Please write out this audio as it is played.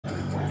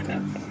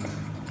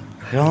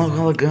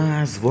Hello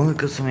guys,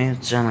 welcome to my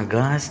channel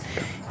guys.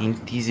 In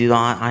this video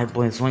I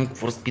play Sonic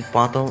for Speed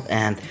Battle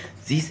and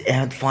this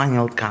event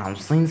final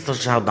comes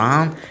Sinistron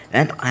showdown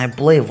and I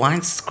play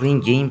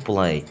widescreen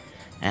gameplay.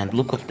 And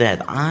look at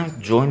that, I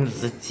joined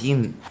the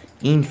team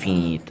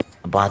Infinite,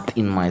 but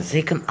in my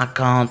second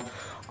account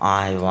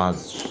I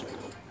was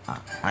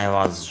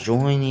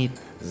joining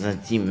the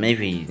team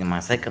maybe in my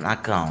second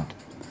account.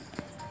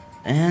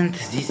 And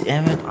this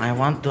event I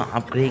want to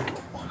upgrade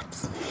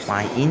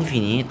my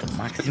Infinite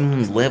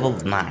maximum level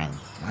 9.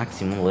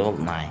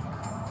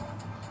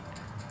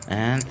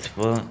 And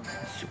for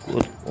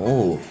good,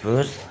 oh,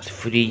 first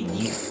free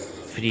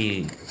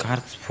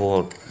cards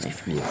for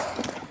Mephiles.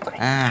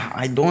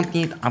 I don't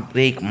need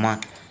upgrade my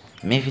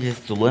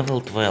Mephiles to level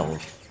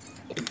 12.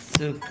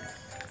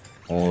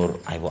 Or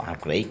I will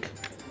upgrade.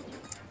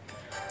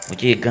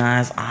 Okay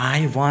guys,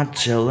 I want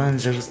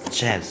challenger's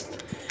chest.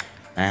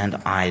 And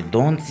I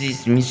don't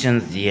these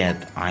missions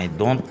yet. I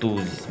don't do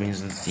these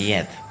missions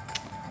yet.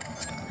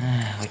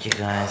 Okay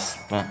guys,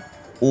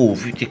 oh,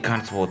 50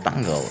 cards for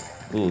Tangle,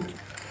 good.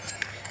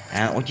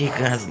 And okay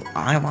guys,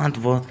 I want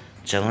the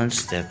challenge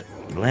set.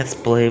 Let's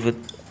play with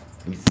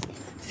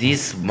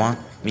these one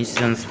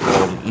missions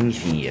for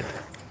Infinite.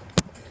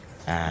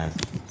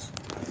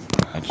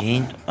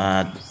 Again,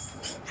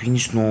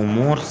 finish no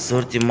more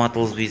 30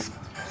 battles with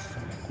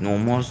no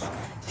more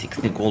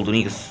 60 gold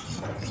rings.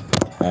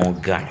 Oh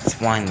guys,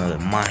 finally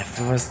my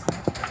first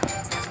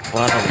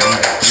battle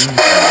with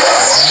Infinite.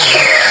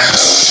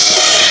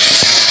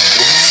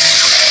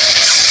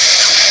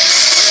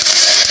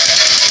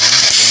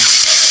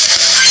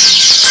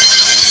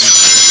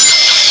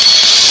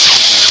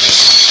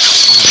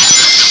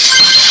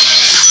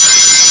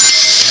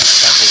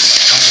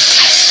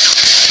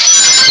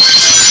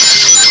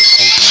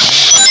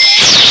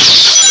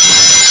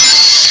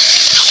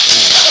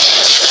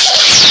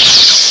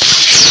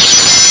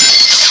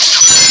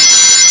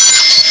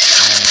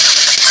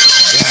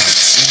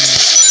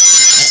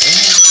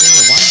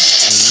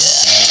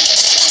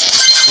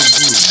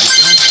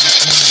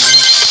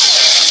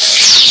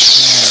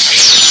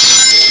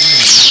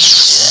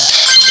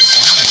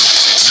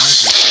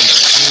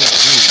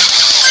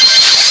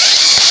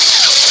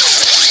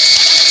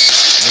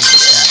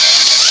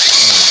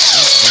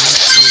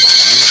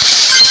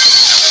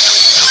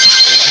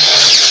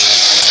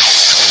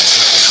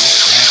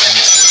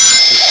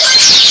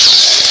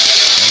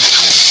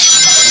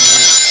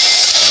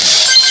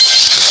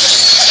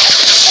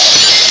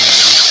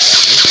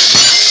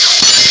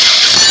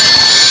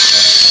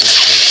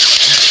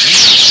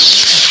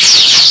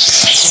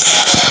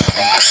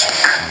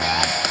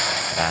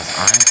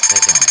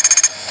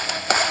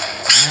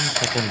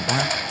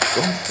 But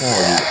don't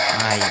worry,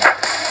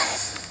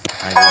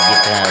 I will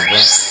get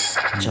the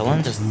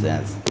challenges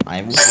test.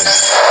 I will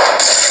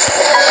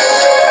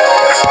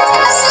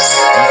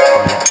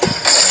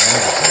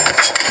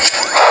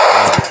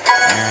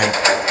and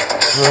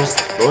first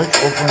let's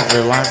open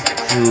the last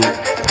two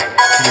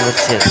silver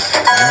chests.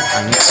 And I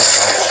need to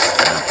watch.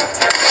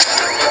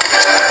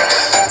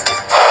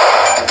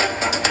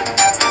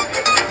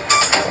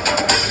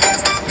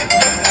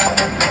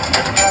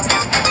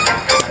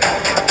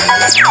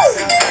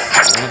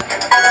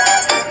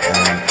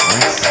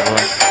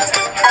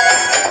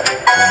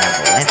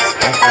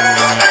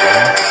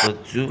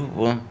 Two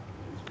one.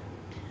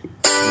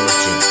 I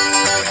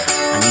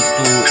need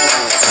to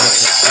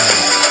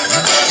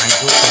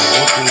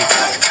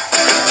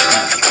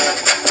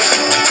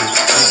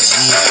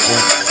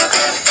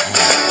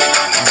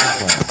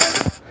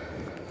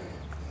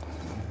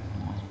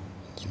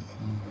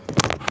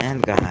and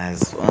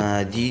guys,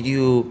 did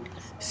you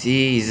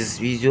see this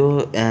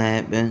video?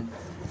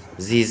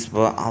 This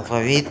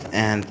alphabet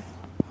and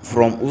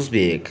from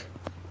Uzbek.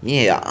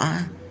 Yeah,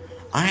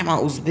 I'm a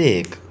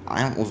Uzbek.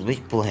 I'm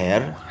Uzbek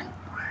player.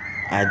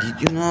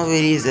 Did you know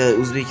where is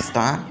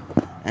Uzbekistan?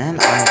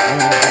 And I'm from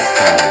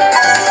Uzbekistan.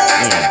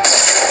 Yeah.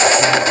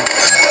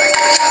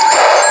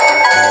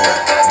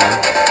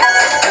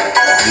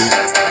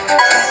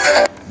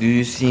 Do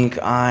you think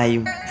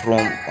I'm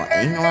from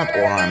England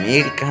or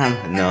American?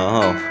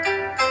 No.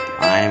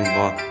 I'm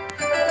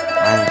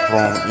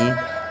from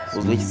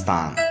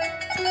Uzbekistan.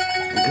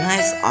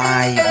 Guys,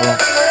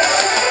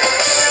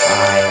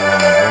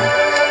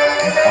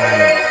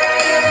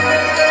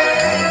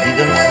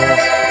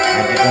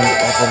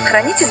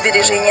 Храните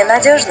сбережения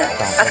надежно.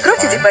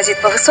 Откройте депозит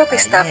по высокой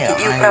ставке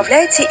и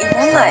управляйте им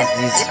онлайн.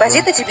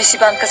 Депозиты TBC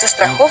банка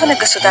застрахованы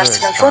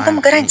Государственным фондом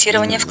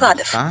гарантирования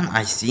вкладов.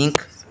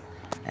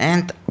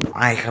 And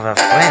I have a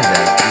friend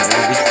that is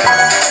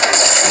Uzbekistan.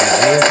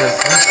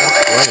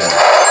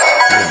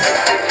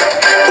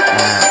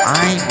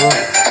 I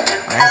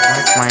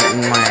like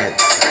in my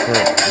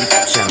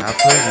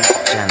YouTube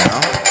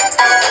channel.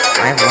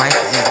 I like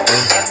this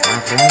my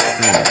friend's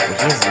name.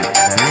 He's the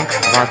next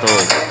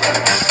battle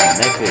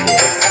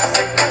Mephiles.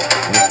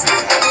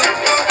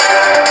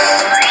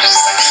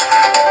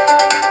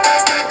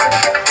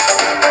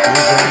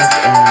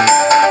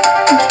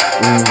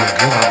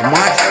 God,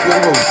 max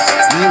level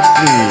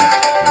Infinite.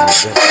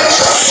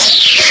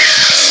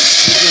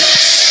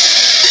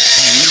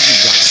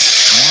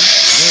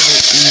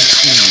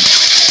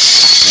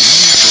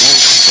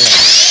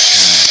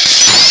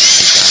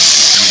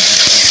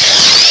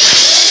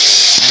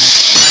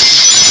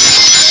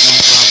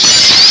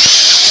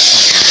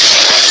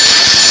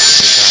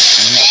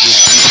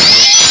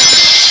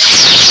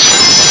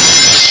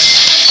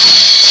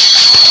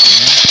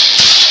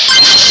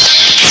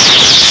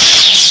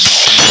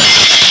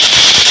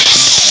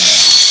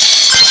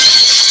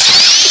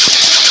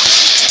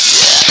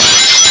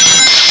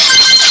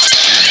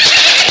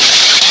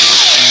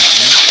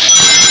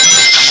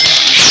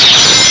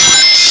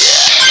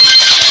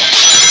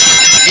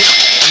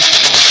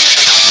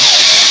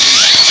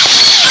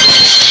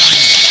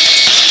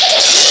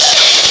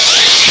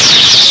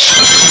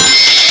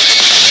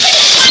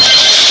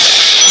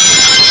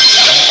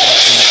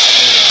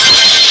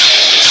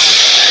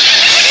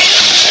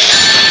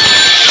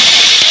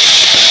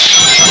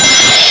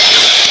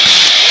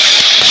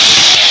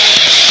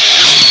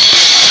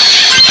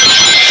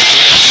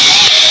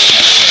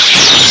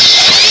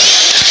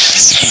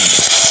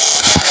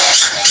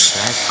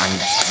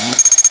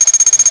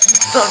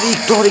 a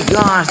victory,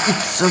 guys.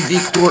 It's a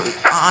victory.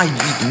 I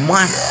beat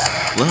max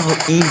level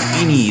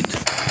infinite.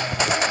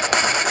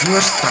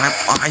 First time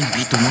I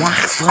beat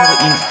max level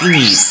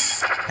infinite.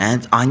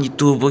 And I need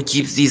to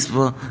keep this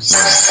for...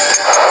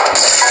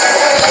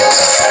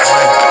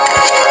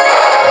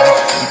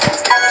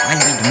 I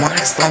beat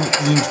max level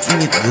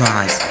infinite,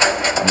 guys.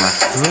 My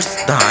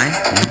first time.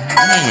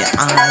 Yeah,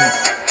 I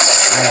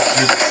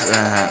hit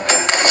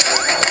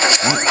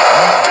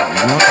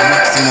not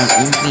maximum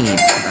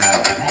infinite.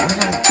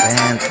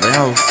 10,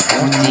 12,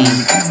 14,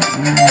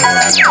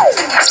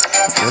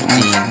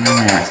 13,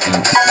 I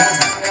think.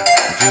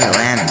 Okay,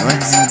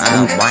 let's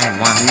buy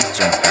one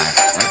mission, guys.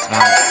 Let's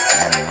buy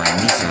one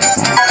mission.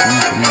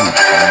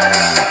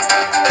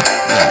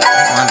 Yeah,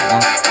 I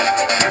want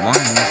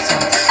one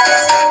mission.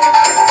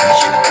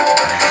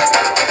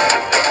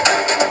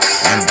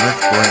 And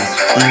let's play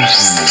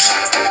infinite.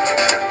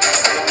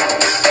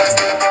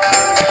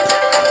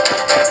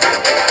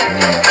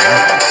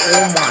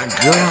 Oh my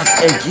god,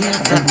 again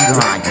that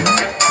guy.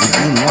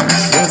 Again, one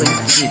seven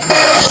feet.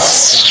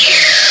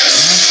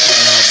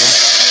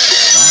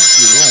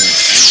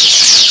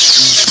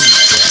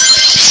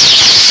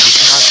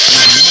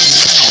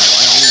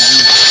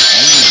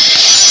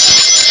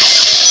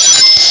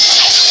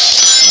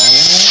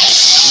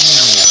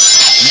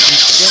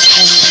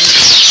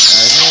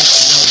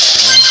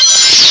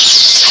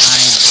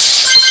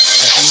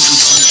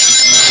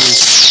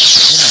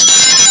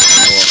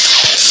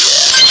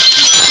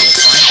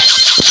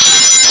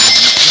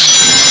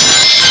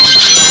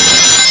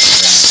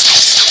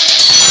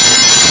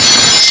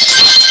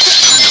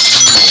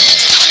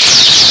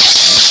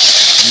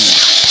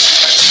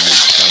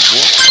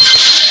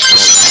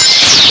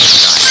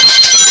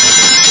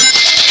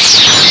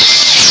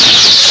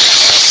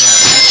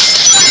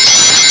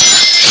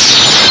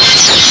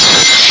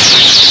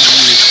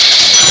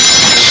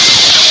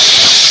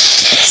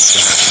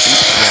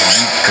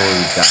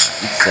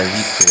 It's a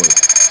victory,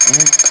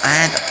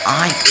 and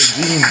I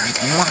again with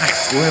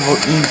max level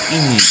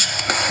infinite.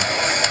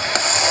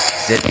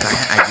 That guy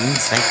again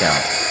second.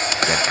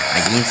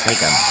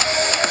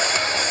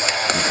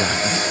 Because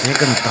the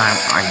second time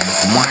I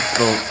beat max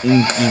level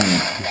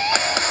infinite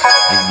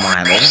with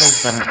my level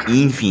 7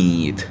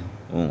 infinite.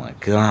 Oh my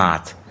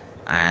god!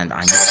 And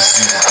I need to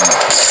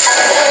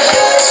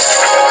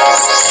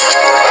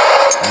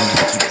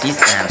keep this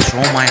and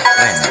show my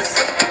friends.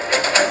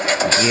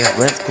 Okay,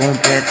 let's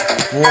complete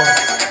 4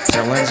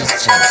 challenges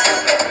chest.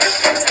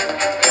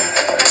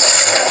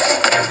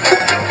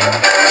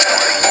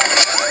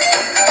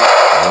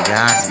 Hey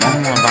guys, one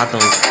more battle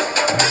is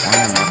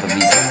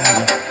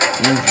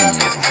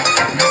infinite.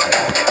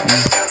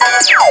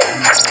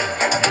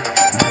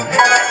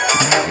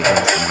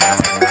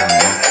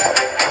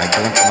 I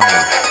don't like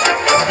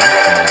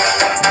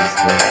this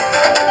way.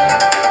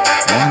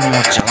 One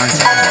more challenge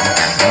chest,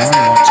 guys. One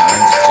more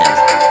challenge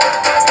chest.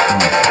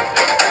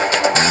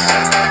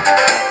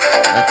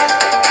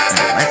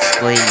 Let's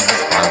play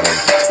this puzzle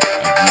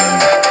again.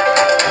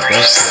 The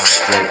best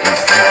character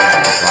inside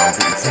this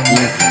puzzle is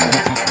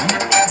infinite.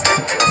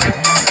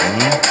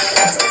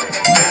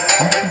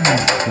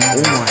 Oh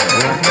my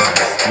god,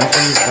 guys,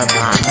 nothing is that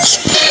bad.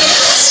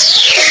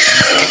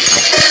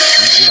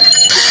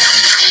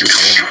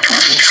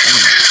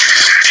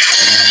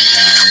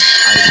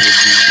 I will be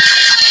around.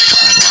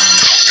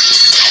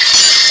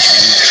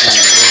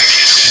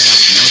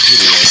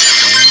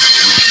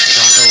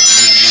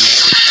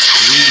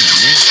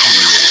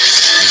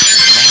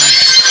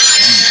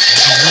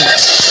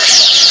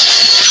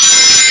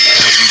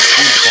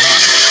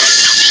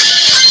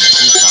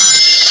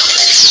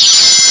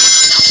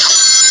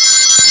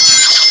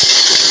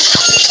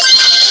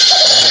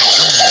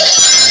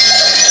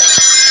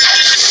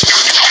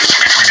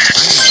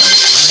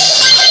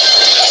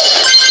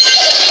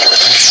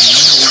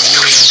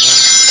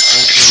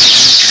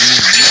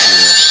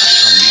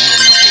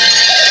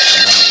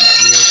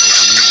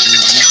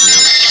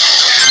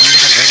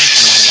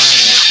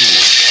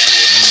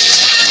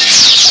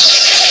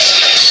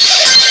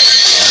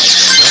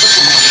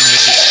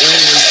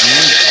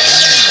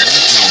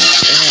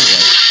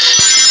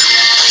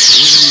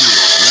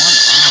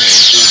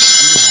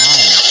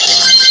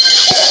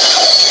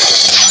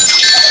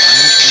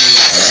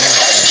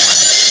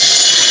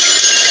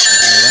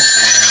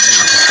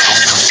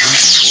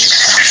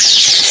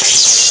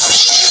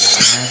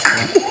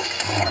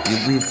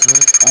 We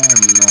first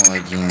no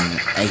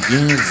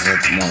against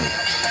that mode.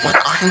 But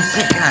I'm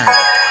second.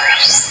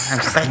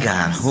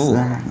 Who?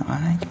 In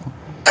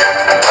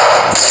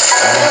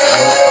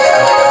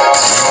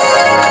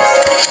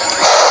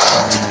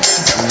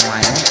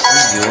my next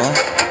video,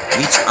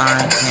 which I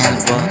can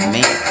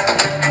make,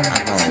 I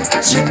will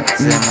check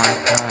my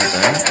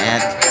calendar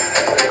and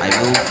I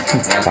will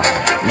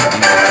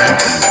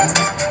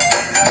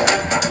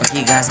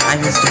okay guys, I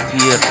will stop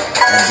here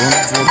and don't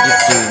forget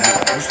to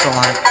push the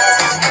like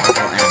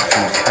and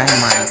subscribe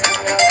my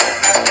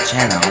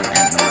channel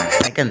and my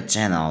second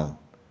channel.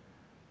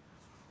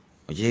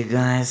 Okay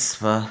guys,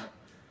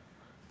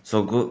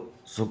 so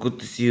good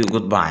to see you.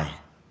 Goodbye.